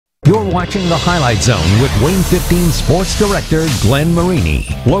You're watching the Highlight Zone with Wayne 15 Sports Director Glenn Marini.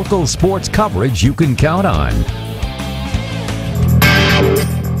 Local sports coverage you can count on.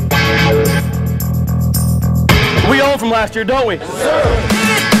 We own from last year, don't we? Sir.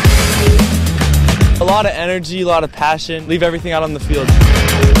 A lot of energy, a lot of passion. Leave everything out on the field.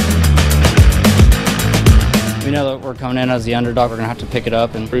 We know that we're coming in as the underdog. We're going to have to pick it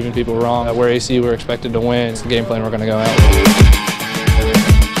up and proving people wrong. We're AC, we're expected to win. It's the game plan we're going to go out.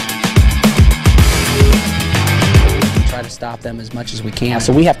 Try to stop them as much as we can.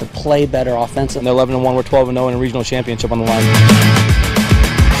 So we have to play better offensively. They're 11-1, we're 12-0 in a regional championship on the line.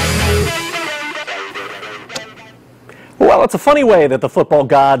 Well, it's a funny way that the football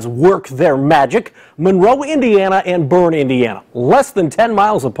gods work their magic. Monroe, Indiana and Bern, Indiana, less than 10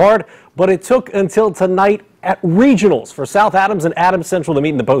 miles apart, but it took until tonight at regionals for South Adams and Adams Central to meet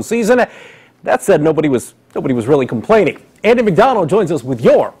in the postseason. That said, nobody was really complaining. Andy McDonald joins us with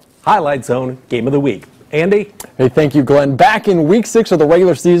your Highlight Zone Game of the Week. Andy? Hey, thank you, Glenn. Back in week 6 of the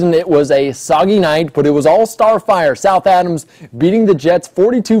regular season, it was a soggy night, but it was all star fire. South Adams beating the Jets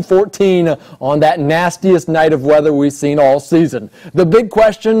 42-14 on that nastiest night of weather we've seen all season. The big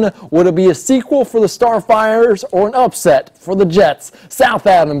question, would it be a sequel for the Starfires or an upset for the Jets? South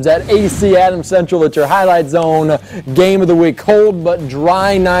Adams at AC Adams Central. It's your Highlight Zone Game of the Week. Cold but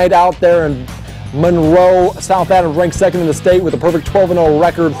dry night out there in Monroe. South Adams ranked second in the state with a perfect 12-0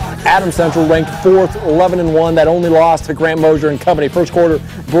 record. Adams Central ranked 4th, 11-1. That only lost to Grant Mosier and company. First quarter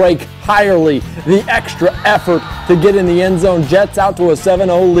break, Hirely, the extra effort to get in the end zone. Jets out to a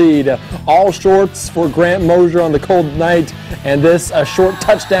 7-0 lead. All shorts for Grant Mosier on the cold night, and this a short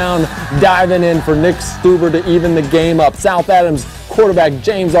touchdown diving in for Nick Stuber to even the game up. South Adams quarterback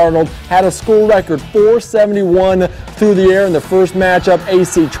James Arnold had a school record 471 through the air in the first matchup.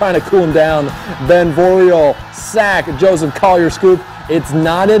 AC trying to cool him down. Ben Voriol sack. Joseph Collier scoop. It's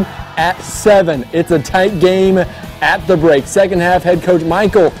knotted at 7. It's a tight game at the break. Second half, head coach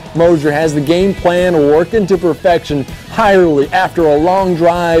Michael Mosier has the game plan working to perfection. Hirely, after a long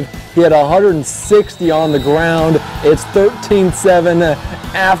drive, he had 160 on the ground. It's 13-7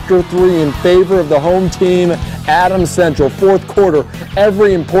 after 3 in favor of the home team, Adams Central. Fourth quarter,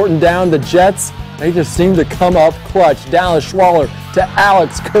 every important down. The Jets, they just seem to come up clutch. Dallas Schwaller to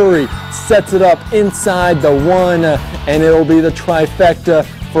Alex Curry, sets it up inside the 1, and it'll be the trifecta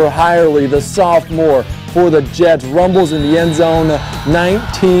for Hirely, the sophomore, for the Jets. Rumbles in the end zone,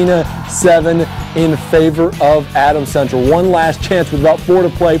 19-7 in favor of Adams Central. One last chance with about 4 to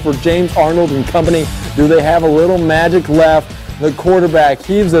play for James Arnold and company. Do they have a little magic left? The quarterback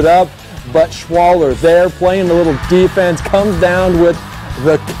heaves it up, but Schwaller there playing a little defense, comes down with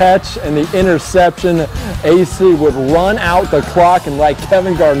the catch and the interception. AC would run out the clock, and like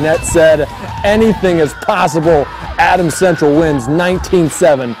Kevin Garnett said, anything is possible. Adams Central wins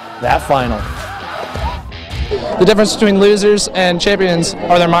 19-7 that final. The difference between losers and champions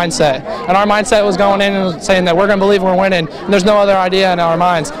are their mindset. And our mindset was going in and saying that we're going to believe we're winning, and there's no other idea in our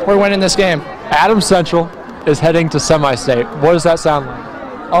minds. We're winning this game. Adams Central is heading to semi-state. What does that sound like?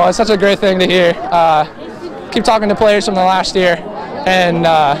 Oh, it's such a great thing to hear. Keep talking to players from the last year, and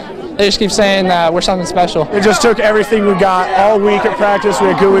they just keep saying that we're something special. It just took everything we got all week at practice. We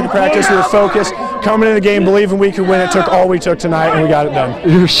had a good week of practice. We were focused. Coming into the game, believing we could win. It took all we took tonight, and we got it done.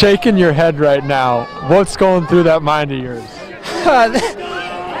 You're shaking your head right now. What's going through that mind of yours?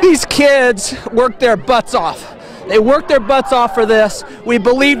 These kids worked their butts off. They worked their butts off for this. We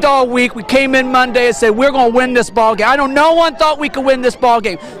believed all week. We came in Monday and said, we're going to win this ball game. I know no one thought we could win this ball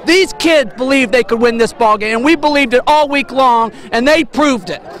game. These kids believed they could win this ball game, and we believed it all week long, and they proved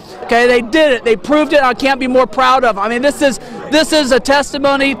it. Okay, they did it. They proved it. I can't be more proud of them. I mean, this is a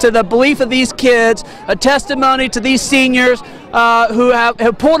testimony to the belief of these kids, a testimony to these seniors who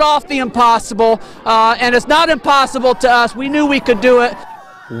have pulled off the impossible, and it's not impossible to us. We knew we could do it.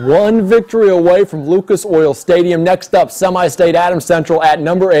 One victory away from Lucas Oil Stadium. Next up, semi-state Adams Central at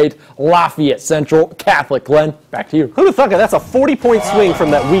number 8, Lafayette Central Catholic. Glenn, back to you. Who'd have thought it? That's a 40-point swing from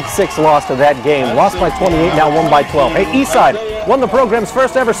that week 6 loss to that game. Lost by 28, now won by 12. Hey, Eastside won the program's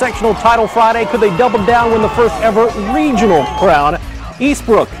first ever sectional title Friday. Could they double down, win the first ever regional crown?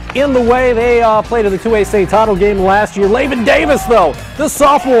 Eastbrook in the way. They played in the 2A state title game last year. Laven Davis, though, the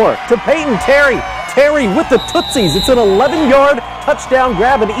sophomore, to Peyton Terry. Terry with the Tootsies. It's an 11-yard touchdown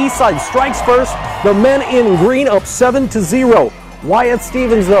grab, and Eastside strikes first. The men in green up 7-0. Wyatt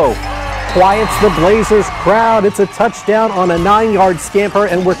Stevens, though, quiets the Blazers crowd. It's a touchdown on a 9-yard scamper,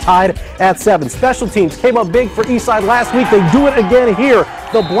 and we're tied at 7. Special teams came up big for Eastside last week. They do it again here.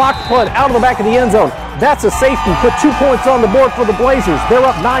 The blocked punt out of the back of the end zone. That's a safety. Put 2 points on the board for the Blazers. They're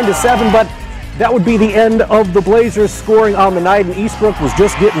up 9-7, but That would be the end of the Blazers scoring on the night, and Eastbrook was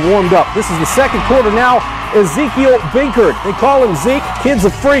just getting warmed up. This is the second quarter now. Ezekiel Binkert, they call him Zeke. Kid's a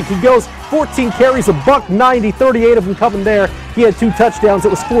freak. He goes 14 carries, a $190, 38 of them coming there. He had 2 touchdowns.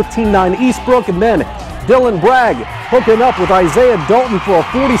 It was 14-9 Eastbrook, and then Dylan Bragg hooking up with Isaiah Dalton for a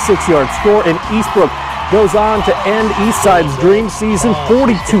 46-yard score, and Eastbrook goes on to end Eastside's dream season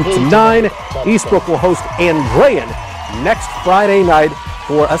 42-9. Eastbrook will host Andrean next Friday night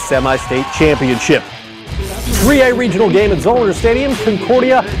for a semi-state championship. 3A regional game at Zollner Stadium.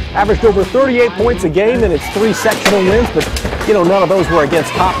 Concordia averaged over 38 points a game in its 3 sectional wins, but none of those were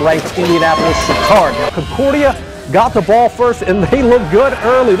against top-ranked Indianapolis Chittard. Now, Concordia got the ball first, and they look good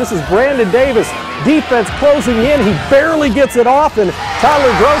early. This is Brandon Davis. Defense closing in. He barely gets it off, and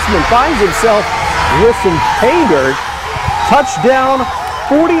Tyler Grossman finds himself with some pay dirt. Touchdown,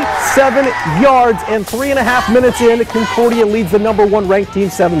 47 yards, and 3.5 minutes in, Concordia leads the #1 ranked team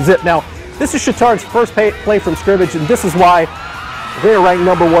 7-zip. Now, this is Chittard's first play from scrimmage, and this is why they're ranked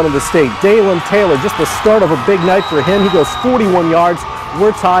 #1 in the state. Dalen Taylor, just the start of a big night for him. He goes 41 yards.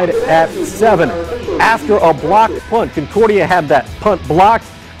 We're tied at 7. After a blocked punt, Concordia had that punt blocked.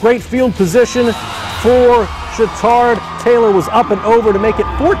 Great field position for Chittard. Taylor was up and over to make it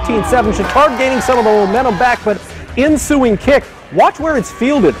 14-7. Chittard gaining some of the momentum back, but ensuing kick. Watch where it's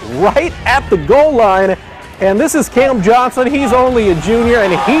fielded, right at the goal line. And this is Cam Johnson. He's only a junior,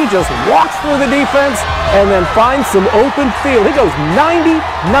 and he just walks through the defense and then finds some open field. He goes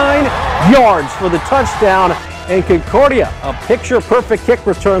 99 yards for the touchdown. And Concordia, a picture-perfect kick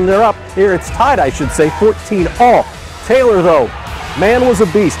return. They're up here. It's tied, I should say, 14-all. Taylor, though, man was a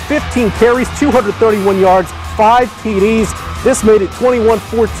beast. 15 carries, 231 yards, 5 TDs. This made it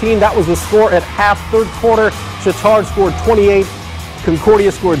 21-14. That was the score at half, third quarter. Chittard scored 28.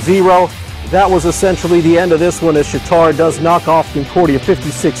 Concordia scored 0. That was essentially the end of this one as Chittard does knock off Concordia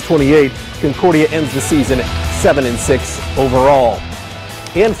 56-28. Concordia ends the season 7-6 overall.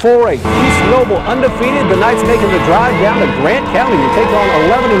 In 4A, East Noble undefeated. The Knights making the drive down to Grant County to take on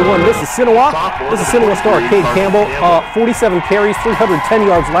 11-1 Mississinawa. Mississinawa star Cade Campbell, 47 carries, 310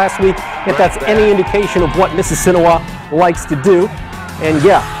 yards last week, if that's any indication of what Mississinawa likes to do. And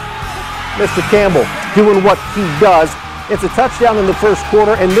yeah, Mr. Campbell doing what he does. It's a touchdown in the first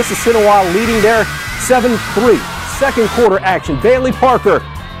quarter, and Mississinawa leading there 7-3. Second quarter action. Bailey Parker,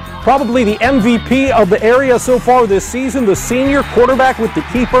 probably the MVP of the area so far this season, the senior quarterback with the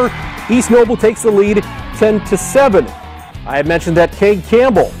keeper. East Noble takes the lead 10-7. I had mentioned that Cade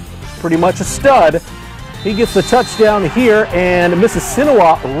Campbell, pretty much a stud. He gets the touchdown here, and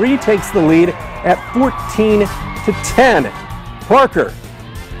Mississinawa retakes the lead at 14-10. Parker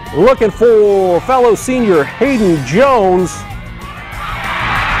looking for fellow senior Hayden Jones.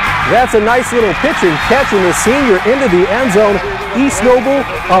 That's a nice little pitch and catch in the senior into the end zone. East Noble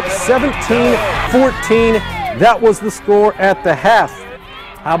up 17-14. That was the score at the half.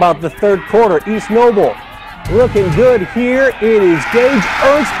 How about the third quarter? East Noble looking good here. It is Gage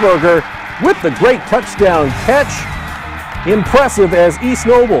Ernstberger with the great touchdown catch. Impressive as East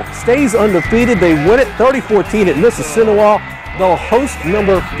Noble stays undefeated. They win it 30-14 at Mississinawa. They'll host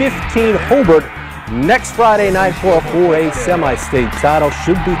number 15 Hobart next Friday night for a 4A semi-state title.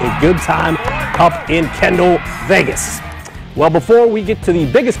 Should be a good time up in Kendall, Vegas. Well, before we get to the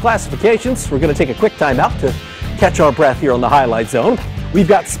biggest classifications, we're going to take a quick time out to catch our breath here on the Highlight Zone. We've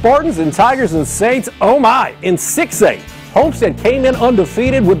got Spartans and Tigers and Saints. Oh my, in 6A. Homestead came in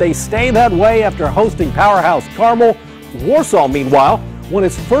undefeated. Would they stay that way after hosting powerhouse Carmel? Warsaw, meanwhile, won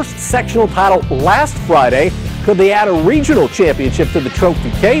its first sectional title last Friday. Could they add a regional championship to the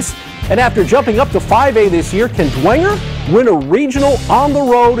trophy case? And after jumping up to 5A this year, can Dwenger win a regional on the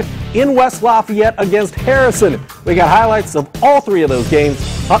road in West Lafayette against Harrison? We got highlights of all 3 of those games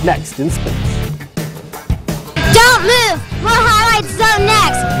up next in sports. Don't move! More Highlights Zone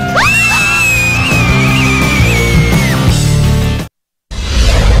next!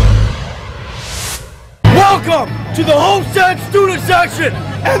 Welcome to the Homestead Student Section,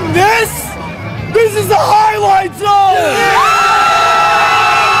 and this is the Highlight Zone!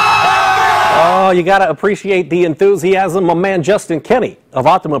 Oh, you got to appreciate the enthusiasm. My man Justin Kenny of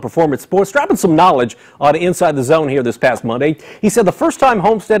Optimum Performance Sports dropping some knowledge on Inside the Zone here this past Monday. He said the first time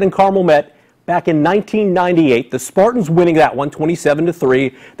Homestead and Carmel met back in 1998, the Spartans winning that one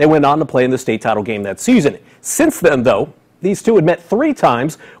 27-3. They went on to play in the state title game that season. Since then, though, these two had met 3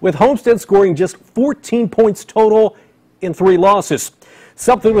 times, with Homestead scoring just 14 points total in 3 losses.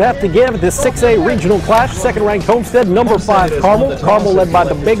 Something would have to give at this 6A regional clash. Second-ranked Homestead, number 5 Carmel. Carmel led by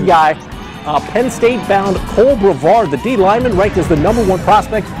the big guy, Penn State-bound Cole Brevard, the D lineman, ranked as the number 1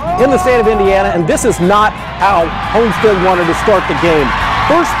 prospect in the state of Indiana. And this is not how Homestead wanted to start the game.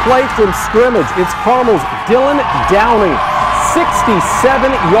 First play from scrimmage, it's Carmel's Dylan Downing. 67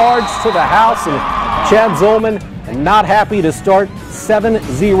 yards to the house, and Chad Zolman not happy to start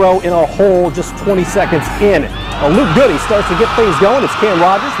 7-0 in a hole just 20 seconds in. Luke Goody starts to get things going. It's Cam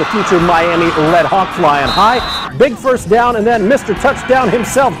Rogers, the future Miami Red Hawk, flying high. Big first down, and then Mr. Touchdown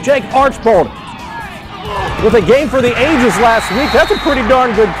himself, Jake Archbold, with a game for the ages last week. That's a pretty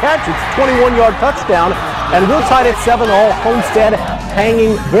darn good catch. It's a 21-yard touchdown, and we're tied at 7-all. Homestead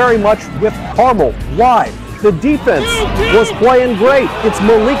hanging very much with Carmel. Why? The defense was playing great. It's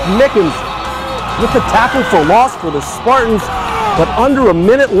Malik Mickens with the tackle for loss for the Spartans, but under a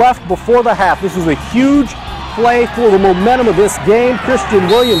minute left before the half. This was a huge play for the momentum of this game. Christian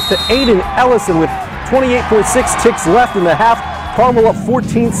Williams to Aiden Ellison with 28.6 ticks left in the half. Carmel up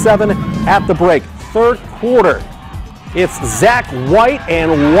 14-7 at the break. Third quarter, it's Zach White,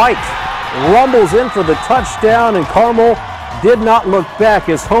 and White rumbles in for the touchdown, and Carmel did not look back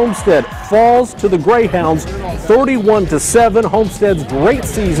as Homestead falls to the Greyhounds 31-7. Homestead's great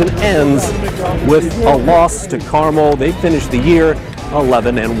season ends with a loss to Carmel. They finished the year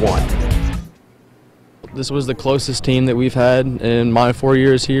 11-1. This was the closest team that we've had in my 4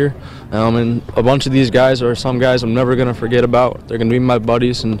 years here, and a bunch of these guys are some guys I'm never going to forget about. They're going to be my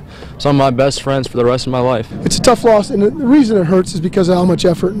buddies and some of my best friends for the rest of my life. It's a tough loss, and the reason it hurts is because of how much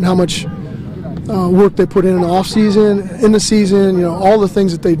effort and how much work they put in the off season, in the season, you know, all the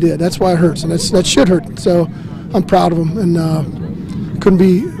things that they did. That's why it hurts, and that should hurt. So I'm proud of them, and couldn't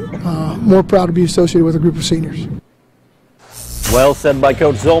be more proud to be associated with a group of seniors. Well said by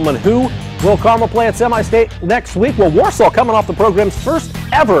Coach Zolman. Who will Carmel play at Semi-State next week? Well, Warsaw coming off the program's first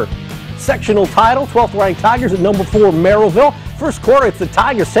ever sectional title. 12th ranked Tigers at number 4 Merrillville. First quarter, it's the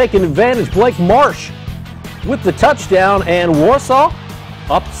Tigers taking advantage. Blake Marsh with the touchdown, and Warsaw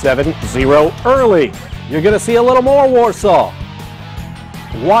up 7-0 early. You're going to see a little more Warsaw.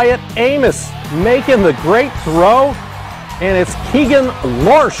 Wyatt Amos making the great throw, and it's Keegan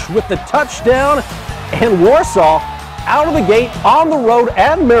Larsh with the touchdown, and Warsaw out of the gate on the road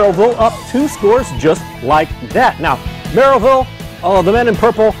at Merrillville, up 2 scores just like that. Now, Merrillville, the men in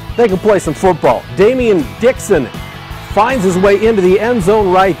purple, they can play some football. Damian Dixon finds his way into the end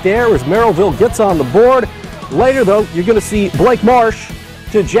zone right there as Merrillville gets on the board. Later, though, you're going to see Blake Marsh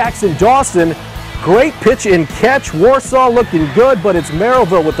to Jackson Dawson. Great pitch and catch. Warsaw looking good, but it's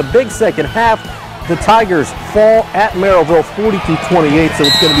Merrillville with the big second half. The Tigers fall at Merrillville 42-28, so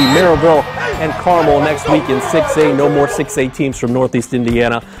it's going to be Merrillville and Carmel next week in 6A. No more 6A teams from Northeast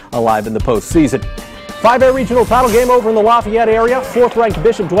Indiana alive in the postseason. 5A regional title game over in the Lafayette area. 4th-ranked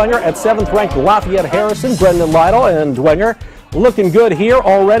Bishop Dwenger at 7th-ranked Lafayette Harrison. Brendan Lytle and Dwenger looking good here.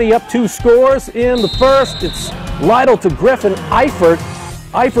 Already up 2 scores in the first. It's Lytle to Griffin Eifert.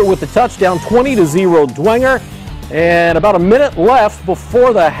 Eifert with the touchdown, 20-0 Dwenger. And about a minute left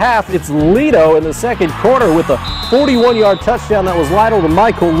before the half, it's Lido in the second quarter with a 41-yard touchdown. That was Lytle to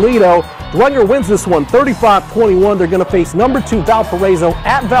Michael Lido. Dwenger wins this one 35-21. They're going to face number 2 Valparaiso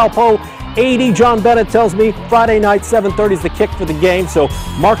at Valpo. 80, John Bennett tells me Friday night, 7:30 is the kick for the game, so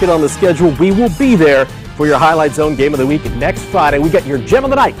mark it on the schedule. We will be there for your Highlight Zone Game of the Week next Friday. We got your Gem of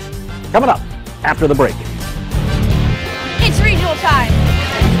the Night coming up after the break. It's regional time.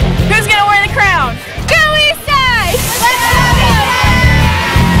 Who's going to wear the crown? Go East Side! Let's go!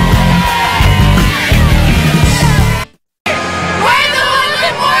 We're the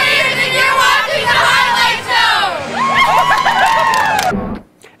Woodland Warriors and you're watching the Highlight Zone!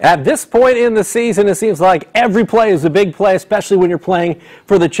 At this point in the season, it seems like every play is a big play, especially when you're playing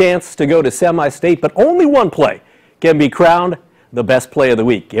for the chance to go to semi-state. But only one play can be crowned the best play of the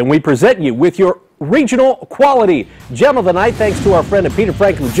week. And we present you with your regional quality Gem of the Night, thanks to our friend at Peter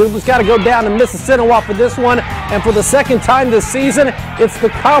Franklin Jewelers. Got to go down to Mississinawa for this one. And for the second time this season, it's the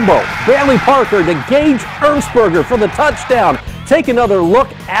combo. Bailey Parker to Gage Ernstberger for the touchdown. Take another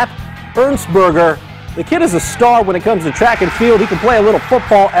look at Ernstberger. The kid is a star when it comes to track and field. He can play a little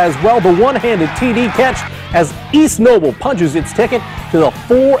football as well. The one-handed TD catch as East Noble punches its ticket to the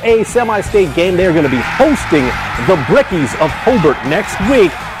 4A semi-state game. They're going to be hosting the Brickies of Hobart next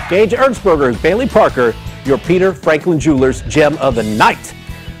week. Gage Ernstberger, Bailey Parker, your Peter Franklin Jewelers Gem of the Night.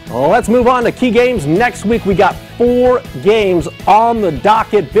 Well, let's move on to key games. Next week, we got 4 games on the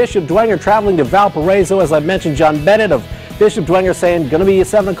docket. Bishop Dwenger traveling to Valparaiso. As I mentioned, John Bennett of Bishop Dwenger saying going to be a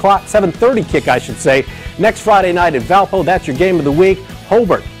 7:30 kick, I should say. Next Friday night at Valpo, that's your game of the week.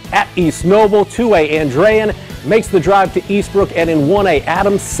 Hobart at East Noble. 2A Andrean makes the drive to Eastbrook, and in 1A,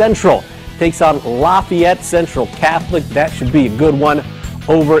 Adams Central takes on Lafayette Central Catholic. That should be a good one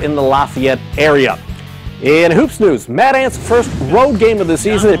over in the Lafayette area. In hoops news, Mad Ants' first road game of the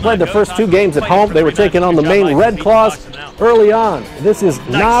season. They played the first 2 games at home. They were taking on the Maine Red Claws. early on. This is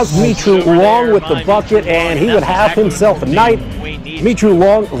Naz Mitru Long with the bucket, and he would have himself a night. Mitru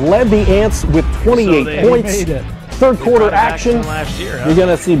Long led the Ants with 28 points. Third quarter action, you're going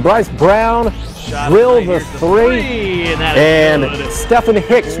to see Bryce Brown drill the three, and Stephen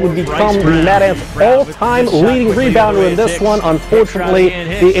Hicks would become the Mad Ants all-time leading rebounder in this one. Unfortunately,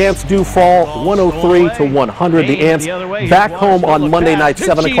 the Ants do fall 103-100. The Ants back home on Monday night,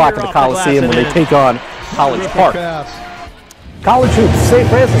 7 o'clock at the Coliseum when they take on College Park. College hoops, St.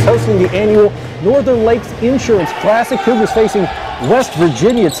 Francis hosting the annual Northern Lakes Insurance Classic. Cougars facing West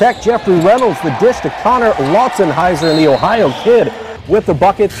Virginia Tech. Jeffrey Reynolds, the dish to Connor Lotzenheiser and the Ohio Kid with the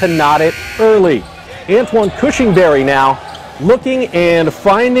bucket to knot it early. Antoine Cushingberry now looking and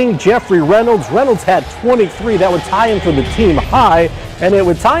finding Jeffrey Reynolds. Reynolds had 23. That would tie him for the team high, and it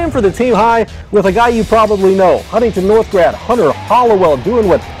would tie him for the team high with a guy you probably know, Huntington North grad Hunter Hollowell, doing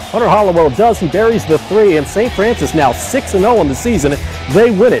what Hunter Hollowell does. He buries the three, and St. Francis now 6-0 in the season. They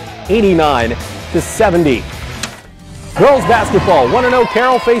win it 89-70. Girls basketball, 1-0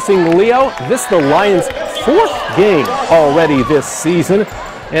 Carroll facing Leo. This is the Lions' fourth game already this season.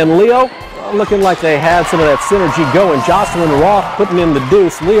 And Leo looking like they had some of that synergy going. Jocelyn Roth putting in the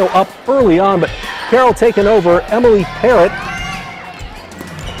deuce. Leo up early on, but Carroll taking over. Emily Parrott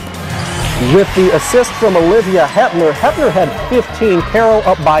with the assist from Olivia Hepner. Hepner had 15. Carroll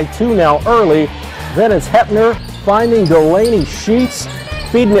up by 2 now early. Then it's Hepner finding Delaney Sheets,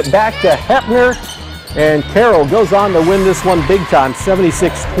 feeding it back to Hepner. And Carroll goes on to win this one big time,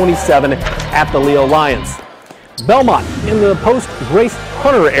 76-27 at the Leo Lions. Belmont in the post-Grace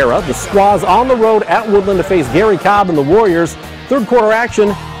Hunter era. The Squaws on the road at Woodland to face Gary Cobb and the Warriors. Third quarter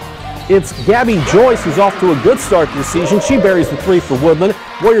action, it's Gabby Joyce who's off to a good start this season. She buries the three for Woodland.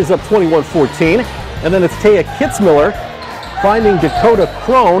 Warriors up 21-14. And then it's Taya Kitzmiller finding Dakota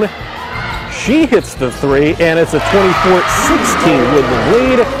Crone. She hits the three, and it's a 24-16 Woodland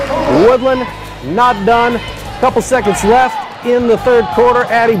lead. Woodland not done. Couple seconds left in the third quarter.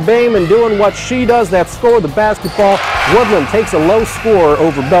 Addie Bayman doing what she does. That score, the basketball. Woodland takes a low score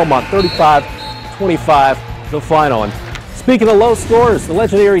over Belmont, 35-25, the final. And speaking of low scores, the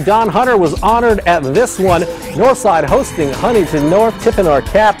legendary Don Hunter was honored at this one. Northside hosting Huntington North, tipping our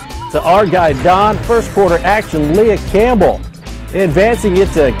cap to our guy Don. First quarter action, Leah Campbell advancing it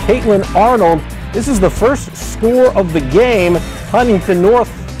to Caitlin Arnold. This is the first score of the game. Huntington North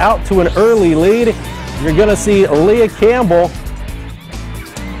out to an early lead. You're going to see Leah Campbell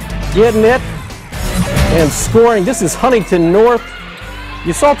getting it and scoring. This is Huntington North.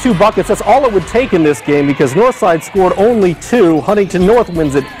 You saw 2 buckets. That's all it would take in this game because Northside scored only 2. Huntington North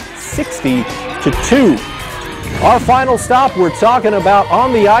wins it 60-2. Our final stop, we're talking about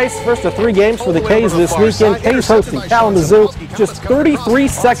on the ice. First of 3 games for the K's this weekend. K's hosting Kalamazoo. Just 33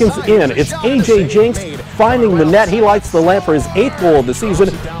 seconds in, it's A.J. Jinks finding the net. He lights the lamp for his 8th goal of the season.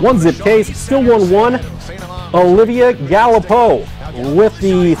 1-zip K's, still 1-1. Olivia Gallipo with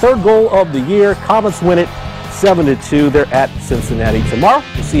the 3rd goal of the year. Comets win it 7-2. They're at Cincinnati tomorrow.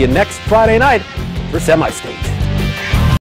 We'll see you next Friday night for Semi-State.